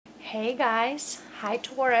Hey guys, hi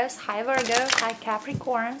Taurus, hi Virgo, hi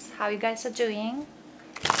Capricorns, how you guys are doing?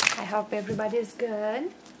 I hope everybody is good.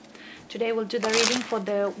 Today we'll do the reading for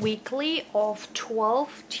the weekly of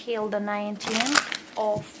 12 till the 19th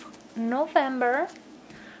of November.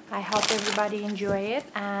 I hope everybody enjoy it,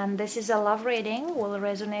 and this is a love reading, will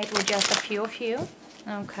resonate with just a few of you.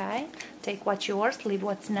 Okay, take what's yours, leave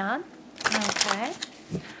what's not. Okay.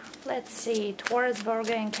 Let's see, Taurus,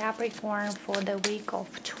 Virgo, and Capricorn for the week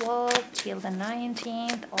of 12 till the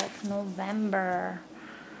 19th of November.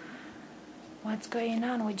 What's going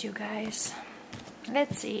on with you guys?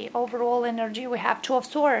 Let's see, overall energy, we have Two of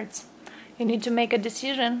Swords. You need to make a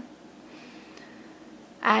decision.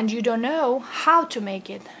 And you don't know how to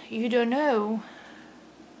make it. You don't know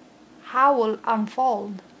how it will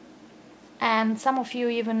unfold. And some of you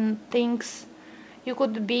even thinks you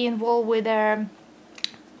could be involved with a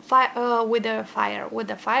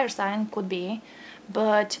fire sign, could be,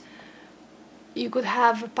 but you could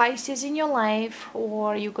have Pisces in your life,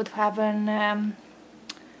 or you could have an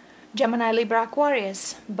Gemini, Libra,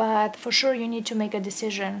 Aquarius, but for sure you need to make a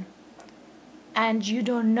decision and you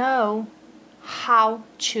don't know how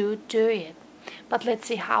to do it. But let's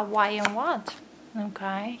see how, why, and what.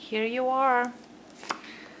 Okay, here you are.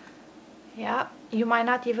 Yeah, you might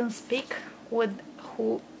not even speak with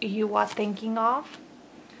who you are thinking of.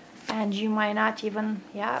 And you might not even,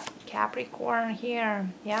 yeah, Capricorn here,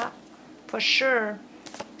 yeah, for sure.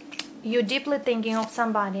 You're deeply thinking of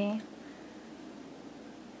somebody.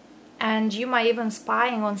 And you might even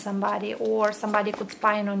spying on somebody, or somebody could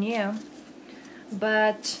spy on you.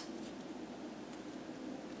 But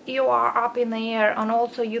you are up in the air, and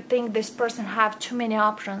also you think this person have too many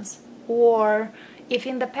options. Or if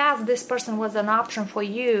in the past this person was an option for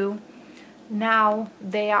you, now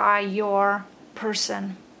they are your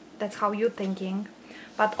person. That's how you're thinking.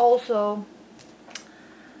 But also,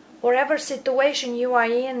 whatever situation you are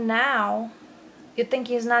in now, you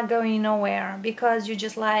think is not going nowhere, because you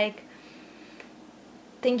just like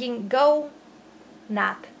thinking go,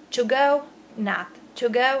 not to go, not to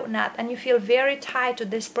go, not, and you feel very tied to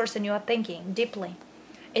this person you are thinking deeply.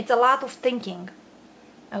 It's a lot of thinking,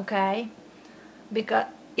 okay? Because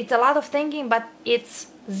it's a lot of thinking, but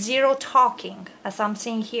it's zero talking, as I'm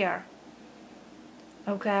seeing here.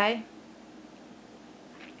 Okay,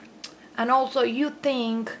 and also you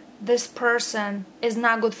think this person is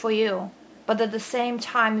not good for you, but at the same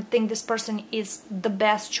time you think this person is the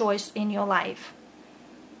best choice in your life.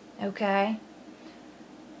 Okay,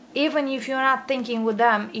 even if you're not thinking with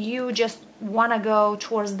them, you just want to go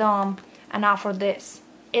towards them and offer this.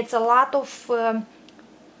 It's a lot of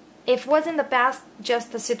if it was in the past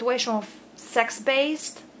just a situation of sex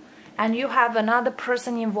based and you have another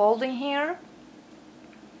person involved in here,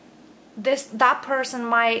 that person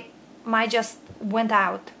might just went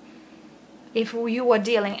out if you were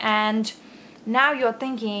dealing. And now you're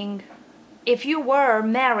thinking, if you were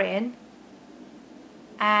married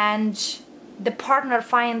and the partner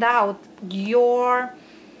find out your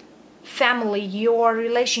family, your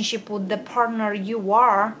relationship with the partner you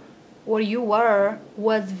are or you were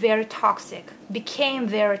was very toxic, became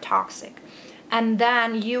very toxic, and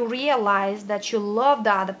then you realize that you love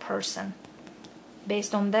the other person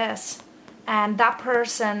based on this, and that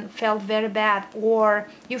person felt very bad, or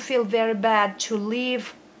you feel very bad to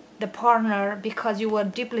leave the partner because you were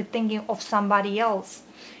deeply thinking of somebody else.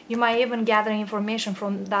 You might even gather information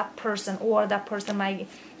from that person, or that person might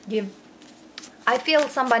give. I feel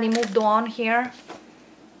somebody moved on here.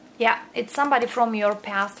 Yeah, it's somebody from your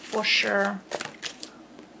past for sure.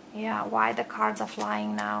 Yeah, why the cards are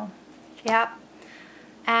flying now? Yeah,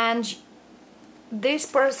 and this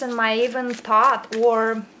person might even thought,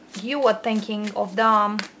 or you were thinking of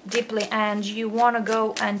them deeply, and you want to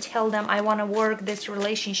go and tell them, I want to work this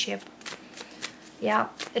relationship. Yeah,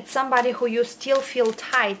 it's somebody who you still feel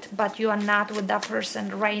tight, but you are not with that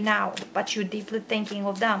person right now, but you're deeply thinking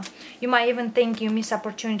of them. You might even think you miss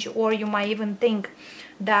opportunity, or you might even think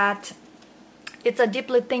that it's a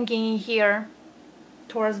deeply thinking here,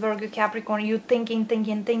 Taurus, Virgo, Capricorn. You thinking,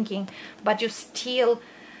 but you still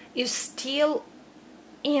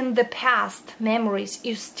in the past memories,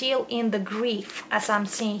 you still in the grief, as I'm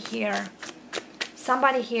seeing here.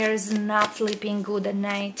 Somebody here is not sleeping good at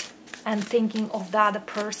night and thinking of the other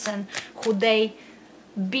person who they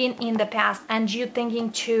been in the past, and you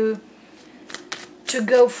thinking to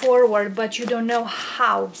go forward, but you don't know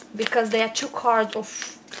how, because there are two cards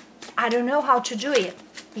of I don't know how to do it.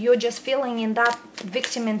 You're just feeling in that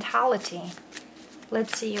victim mentality.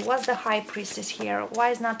 Let's see, what's the High Priestess here? Why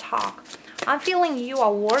is not talk? I'm feeling you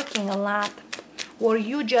are working a lot, or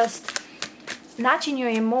you just not in your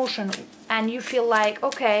emotion, and you feel like,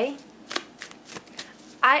 okay,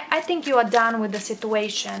 I think you are done with the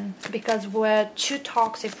situation because we're too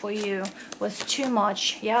toxic for you, was too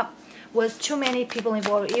much, yeah, was too many people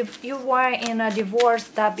involved. If you were in a divorce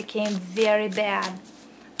that became very bad,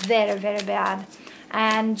 very, very bad,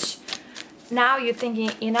 and now you're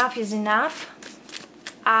thinking enough is enough,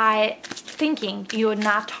 thinking you're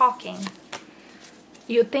not talking.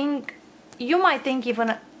 You might think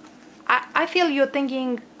even, I feel you're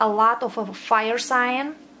thinking a lot of a fire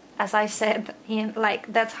sign, as I said, in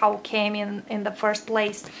like that's how it came in the first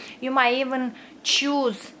place. You might even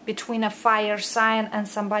choose between a fire sign and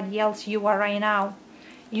somebody else you are right now.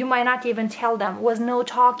 You might not even tell them. Was no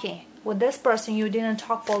talking with this person. You didn't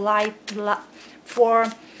talk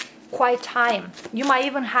for quite time. You might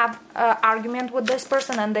even have an argument with this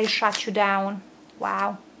person and they shut you down.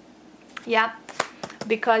 Wow. Yeah,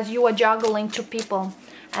 because you are juggling two people,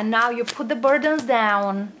 and now you put the burdens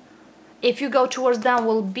down. If you go towards them,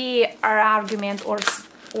 will be an argument or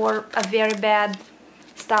a very bad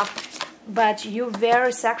stuff. But you're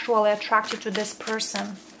very sexually attracted to this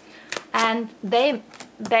person, and they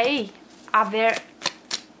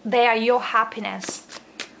are your happiness.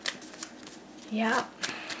 Yeah.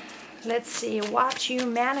 Let's see what you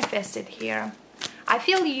manifested here. I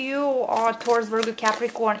feel you are Taurus, Virgo,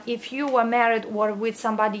 Capricorn. If you were married or with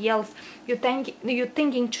somebody else, you're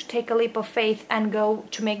thinking to take a leap of faith and go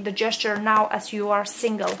to make the gesture now as you are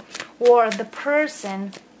single. Or the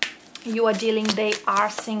person you are dealing, they are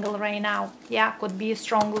single right now. Yeah, could be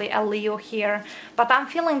strongly a Leo here. But I'm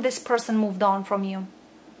feeling this person moved on from you,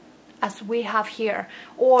 as we have here.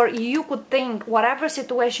 Or you could think whatever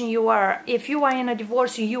situation you are, if you are in a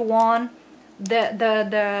divorce, you won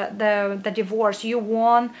the divorce, you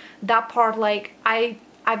won that part, like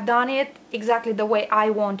I've done it exactly the way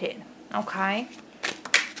I want it. Okay,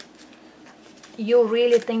 you're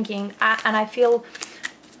really thinking, and I feel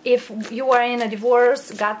if you are in a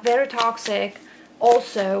divorce, got very toxic,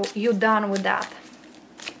 also you're done with that.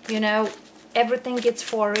 You know, everything gets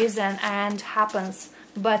for a reason and happens,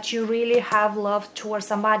 but you really have love towards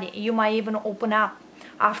somebody. You might even open up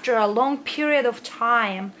after a long period of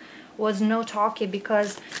time. Was no talking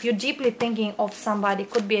because you're deeply thinking of somebody.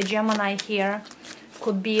 Could be a Gemini here,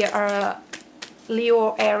 could be a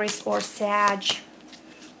Leo, Aries, or Sag.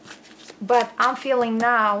 But I'm feeling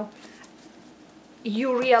now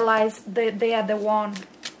you realize that they are the one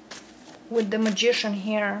with the Magician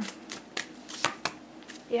here.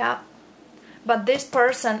 Yeah, but this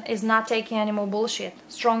person is not taking any more bullshit.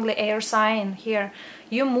 Strongly air sign here.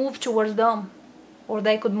 You move towards them, or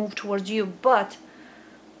they could move towards you, but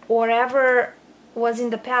whatever was in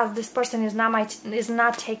the past, this person is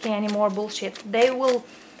not taking any more bullshit.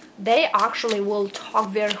 They actually will talk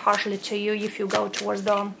very harshly to you if you go towards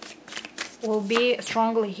them. Will be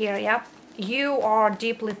strongly here. Yeah, you are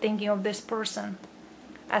deeply thinking of this person,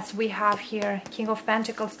 as we have here King of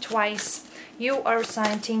Pentacles twice. You are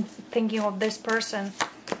thinking of this person.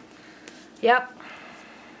 Yep,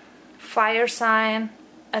 fire sign.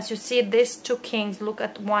 As you see, these two kings look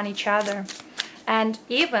at each other. And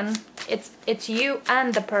even it's you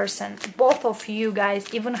and the person. Both of you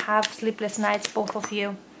guys even have sleepless nights, both of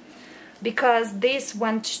you. Because this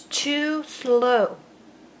went too slow.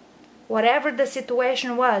 Whatever the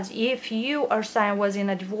situation was, if you or sign was in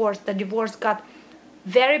a divorce, the divorce got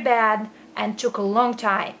very bad and took a long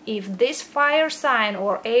time. If this fire sign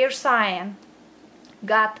or air sign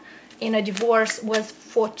got in a divorce, was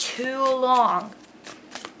for too long.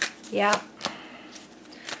 Yeah.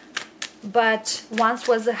 But once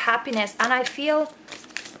was a happiness, and I feel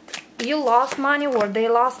you lost money or they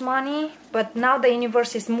lost money, but now the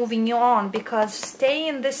universe is moving you on, because stay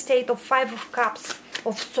in this state of Five of Cups,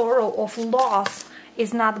 of sorrow, of loss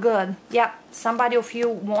is not good. Yeah, somebody of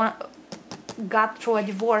you got through a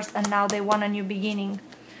divorce and now they want a new beginning,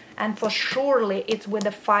 and for surely it's with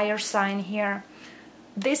the fire sign here.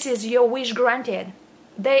 This is your wish granted.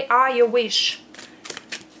 They are your wish.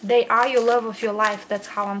 They are your love of your life. That's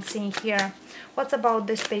how I'm seeing here. What's about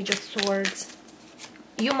this Page of Swords?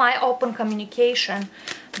 You might open communication,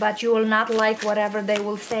 but you will not like whatever they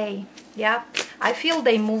will say. Yeah, I feel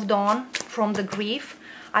they moved on from the grief.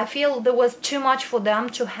 I feel there was too much for them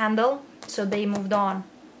to handle, so they moved on.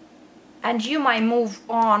 And you might move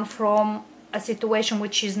on from a situation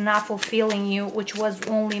which is not fulfilling you, which was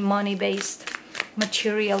only money-based,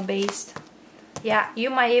 material-based. Yeah, you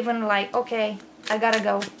might even like, okay, I gotta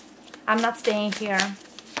go. I'm not staying here.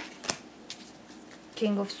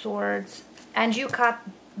 King of Swords. And you cut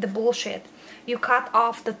the bullshit. You cut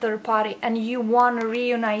off the third party and you want to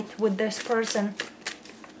reunite with this person.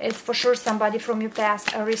 It's for sure somebody from your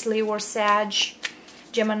past, Aries, Leo, or Sag.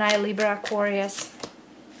 Gemini, Libra, Aquarius.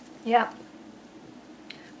 Yeah.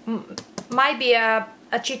 Might be a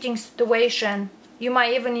cheating situation. You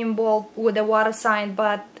might even involve with a water sign,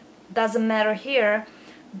 but doesn't matter here.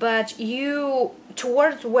 But you,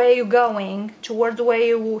 towards where you're going, towards where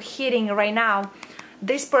you're hitting right now,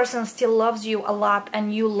 this person still loves you a lot,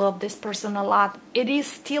 and you love this person a lot. It is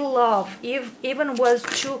still love. Even was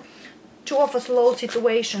too of a slow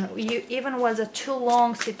situation. You even was a too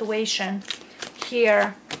long situation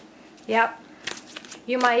here. Yep.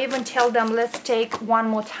 You might even tell them, let's take one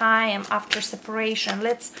more time after separation.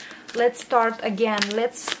 Let's start again.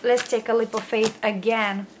 Let's take a leap of faith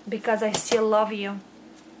again, because I still love you.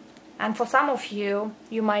 And for some of you,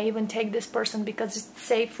 you might even take this person because it's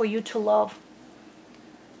safe for you to love.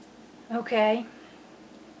 Okay?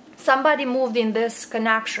 Somebody moved in this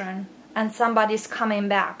connection and somebody's coming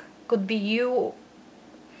back. Could be you,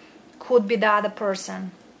 could be the other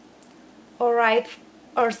person. Alright,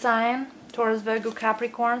 Earth sign, Taurus, Virgo,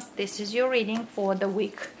 Capricorns, this is your reading for the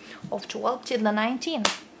week of 12th till the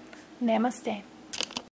 19th. Namaste.